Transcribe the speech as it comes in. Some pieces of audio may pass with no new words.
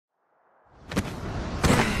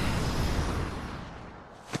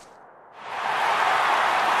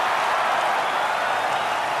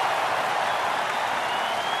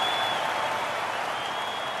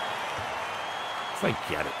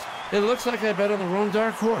Forget it. It looks like I bet on the wrong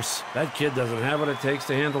dark horse. That kid doesn't have what it takes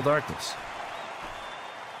to handle darkness.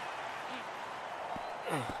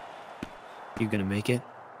 You gonna make it?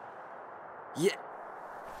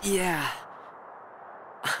 Yeah.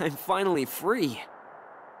 I'm finally free.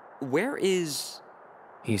 Where is...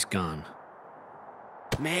 He's gone.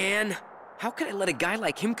 Man, how could I let a guy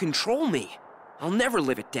like him control me? I'll never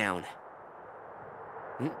live it down.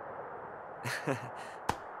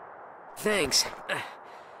 Thanks.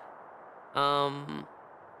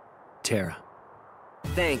 Tara.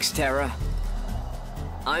 Thanks, Tara.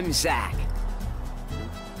 I'm Zack.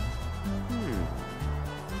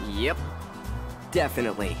 Yep.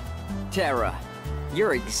 Definitely. Tara,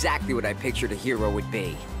 you're exactly what I pictured a hero would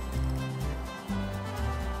be.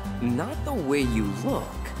 Not the way you look.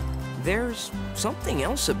 There's something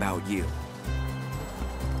else about you.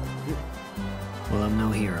 Well, I'm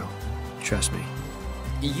no hero. Trust me.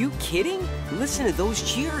 You kidding? Listen to those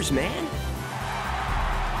cheers, man.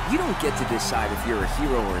 You don't get to decide if you're a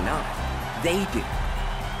hero or not. They do.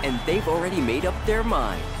 And they've already made up their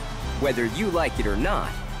mind. Whether you like it or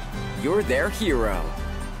not, you're their hero.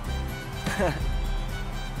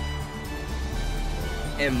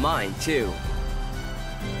 And mine, too.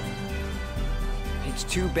 It's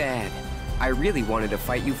too bad. I really wanted to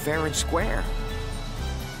fight you fair and square.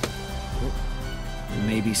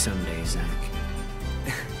 Maybe someday, Zack.